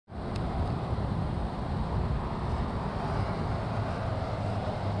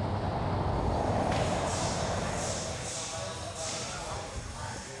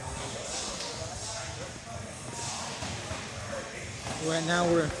Right now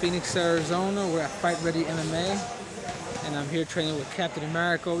we're in Phoenix, Arizona. We're at Fight Ready MMA. And I'm here training with Captain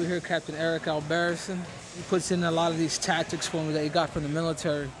America over here, Captain Eric Alberson. He puts in a lot of these tactics for me that he got from the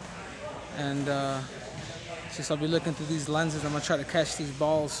military. And I'll be looking through these lenses. I'm gonna try to catch these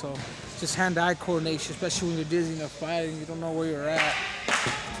balls. So just hand-eye coordination, especially when you're dizzy and you're fighting, you don't know where you're at.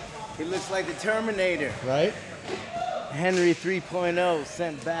 He looks like the Terminator. Right? Henry 3.0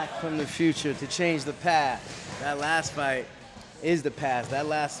 sent back from the future to change the past. That last fight is the past. That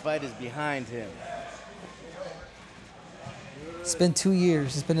last fight is behind him. It's been 2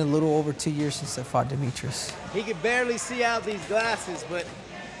 years. It's been a little over 2 years since I fought Demetrius. He can barely see out these glasses, but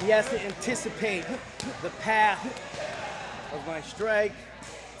he has to anticipate the path of my strike.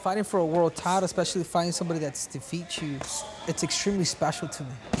 Fighting for a world title, especially fighting somebody that's defeats you, it's extremely special to me.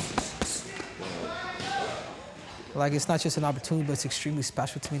 Like, it's not just an opportunity, but it's extremely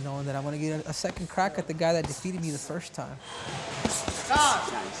special to me knowing that I'm gonna get a second crack at the guy that defeated me the first time.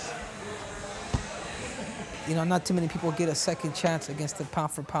 You know, not too many people get a second chance against the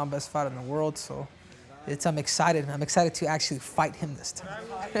pound-for-pound best fighter in the world, so I'm excited. I'm excited to actually fight him this time.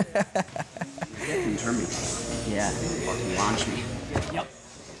 You can turn me. Yeah. Fucking launch me. Yep.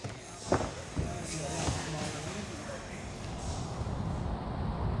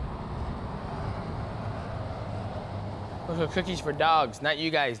 Those are cookies for dogs, not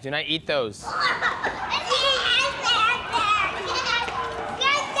you guys. Do not eat those.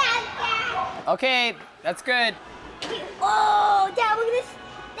 Okay, that's good. Oh, Dad, look at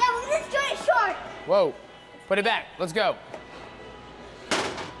this giant shark. Whoa, put it back. Let's go.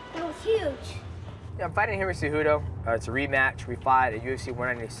 That was huge. Yeah, I'm fighting here with Cejudo. It's a rematch. We fought at UFC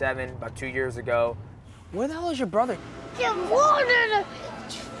 197 about 2 years ago. Where the hell is your brother? The water.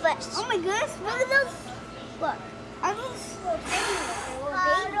 But, oh my goodness, look at those. Look, I'm just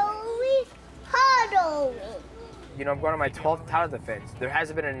huddling. You know, I'm going on my 12th title defense. There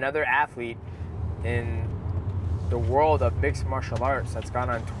hasn't been another athlete in the world of mixed martial arts that's gone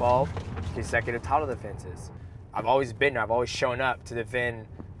on 12 consecutive title defenses. I've always been there. I've always shown up to defend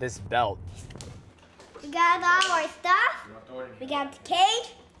this belt. We got all our stuff. We got the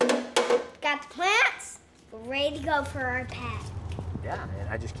cage. Got the plants. We're ready to go for our pad. Yeah, and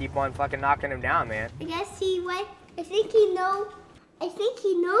I just keep on fucking knocking him down, man. I guess I think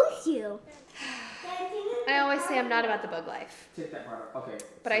he knows you. I always say I'm not about the bug life. Take that part out. Okay.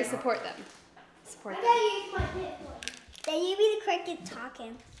 But I support them. I gotta use my hit one. Then you be the cricket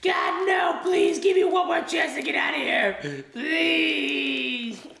talking. God, no, please give me one more chance to get out of here.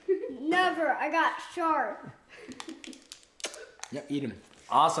 Please. Never, I got sharp. Yep, eat him.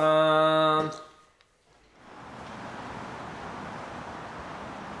 Awesome.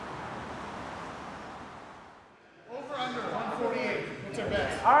 Over under 148. What's our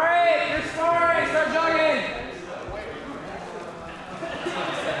best? All right, you're sparring. Start jogging.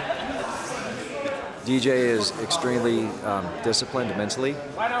 DJ is extremely disciplined mentally.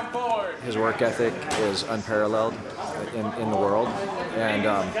 Right on board. His work ethic is unparalleled in the world, and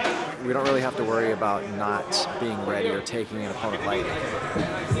we don't really have to worry about not being ready or taking an opponent lightly.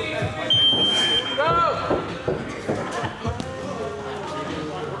 Go!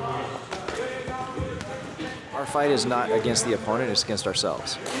 Our fight is not against the opponent, it's against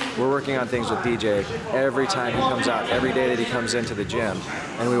ourselves. We're working on things with DJ every time he comes out, every day that he comes into the gym,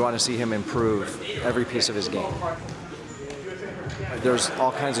 and we want to see him improve every piece of his game. There's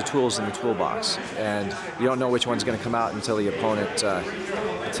all kinds of tools in the toolbox, and you don't know which one's going to come out until the opponent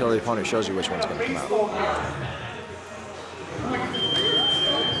shows you which one's going to come out.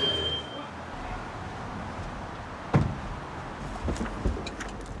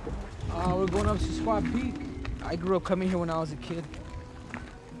 We're going up to Squad Peak. I grew up coming here when I was a kid.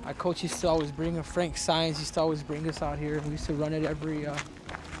 My coach used to always bring us, Frank Science used to always bring us out here. We used to run it every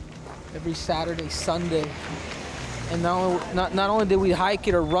Saturday, Sunday. And not only did we hike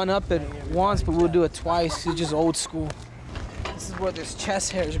it or run up it once, but we'll do it twice. It's just old school. This is where this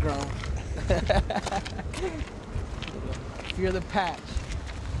chest hair's grown. Fear the patch.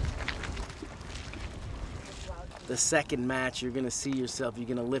 The second match, you're gonna see yourself, you're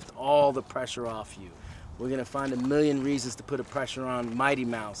gonna lift all the pressure off you. We're gonna find a million reasons to put a pressure on Mighty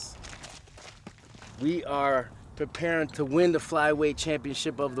Mouse. We are preparing to win the flyweight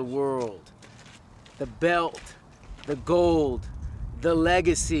championship of the world. The belt, the gold, the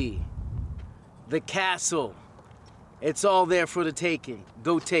legacy, the castle. It's all there for the taking.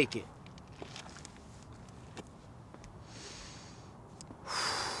 Go take it.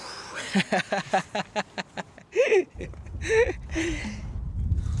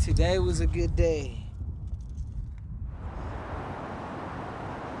 Today was a good day.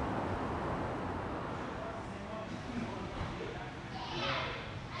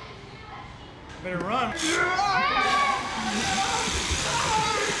 Better run. Too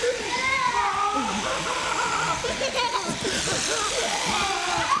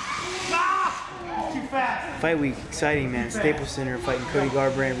fast. Fight week, exciting, man. Staples Center, fighting Cody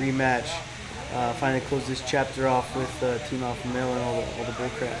Garbrandt rematch. Finally close this chapter off with Team Alpha Male and all the bull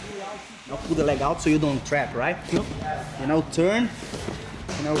crap. Now pull the leg out so you don't trap, right? Yep. And now turn.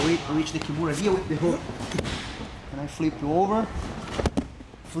 And now reach the kimura here with the hook. And I flip you over.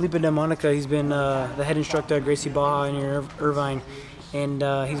 Felipe DeMonica, he's been the head instructor at Gracie Baja in Irvine, and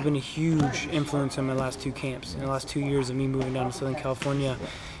he's been a huge influence in my last 2 camps. In the last 2 years of me moving down to Southern California,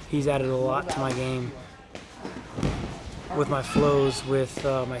 he's added a lot to my game. With my flows, with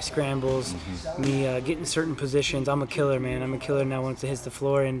my scrambles, me getting certain positions. I'm a killer, man. I'm a killer now once it hits the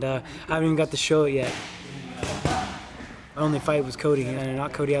floor, and I haven't even got to show it yet. My only fight was Cody, and I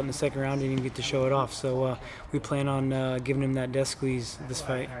knocked Cody out in the second round. Didn't even get to show it off, so we plan on giving him that death squeeze this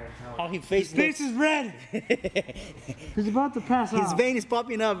fight. How he face is red. He's about to pass out. His vein is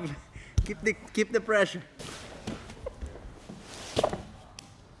popping up. Keep the pressure.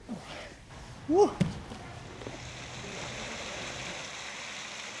 Woo.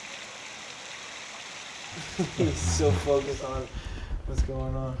 He's so focused on what's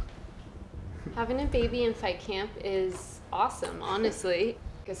going on. Having a baby in fight camp is awesome, honestly,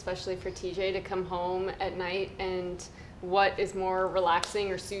 especially for TJ to come home at night, and what is more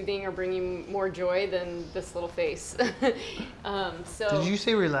relaxing or soothing or bringing more joy than this little face. Did you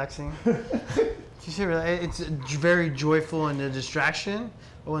say relaxing? Did you say it's very joyful and a distraction?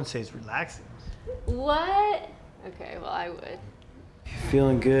 I wouldn't say it's relaxing. What? Okay, well, I would.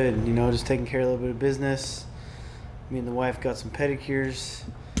 Feeling good, you know, just taking care of a little bit of business. Me and the wife got some pedicures.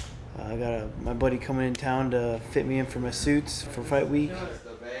 I got my buddy coming in town to fit me in for my suits for fight week. That's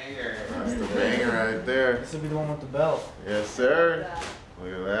the banger. That's the banger right there. This will be the one with the belt. Yes, sir.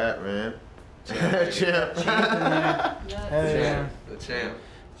 Look at that, man. Champ. The champ.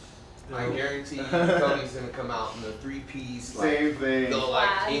 I guarantee you Cody's gonna come out in the 3-piece, like, same thing. The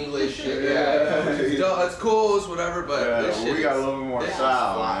like English shit. Yeah, it's cool, it's whatever, but this shit we got a little bit more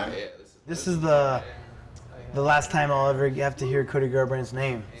style, man. Yeah, this is the last time I'll ever have to hear Cody Garbrandt's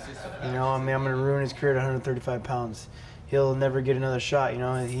name. You know, I mean, I'm gonna ruin his career at 135 pounds. He'll never get another shot. You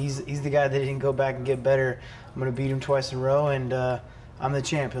know, he's the guy that didn't go back and get better. I'm gonna beat him twice in a row, and I'm the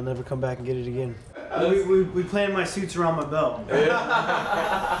champ. He'll never come back and get it again. We planned my suits around my belt.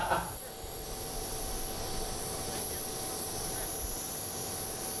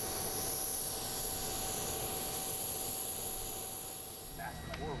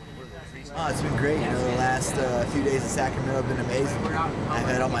 Oh, it's been great. You know, the last few days in Sacramento have been amazing. I've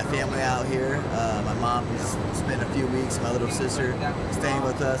had all my family out here. My mom has spent a few weeks, my little sister staying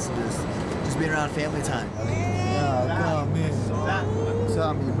with us, and just being around family time. Yeah, come in.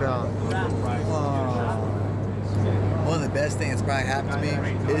 Tell me about it. One of the best things that's probably happened to me,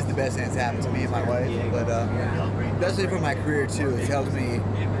 it is the best thing that's happened to me and my wife, but especially for my career too, it's helped me,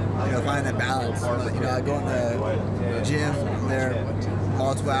 you know, find that balance. You know, I go in the gym, I'm there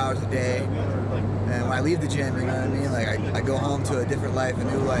multiple hours a day, and when I leave the gym, you know what I mean? Like I go home to a different life, a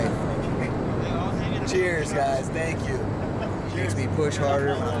new life. Cheers, guys. Thank you. It makes me push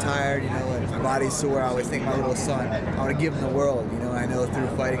harder when I'm tired. You know, when my body's sore, I always think my little son. I want to give him the world. You know, and I know through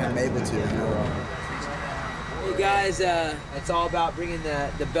fighting I'm able to. You know. Hey guys, it's all about bringing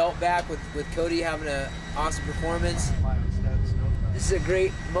the belt back with Cody having an awesome performance. This is a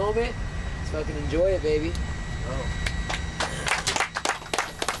great moment. Let's fucking enjoy it, baby. Oh.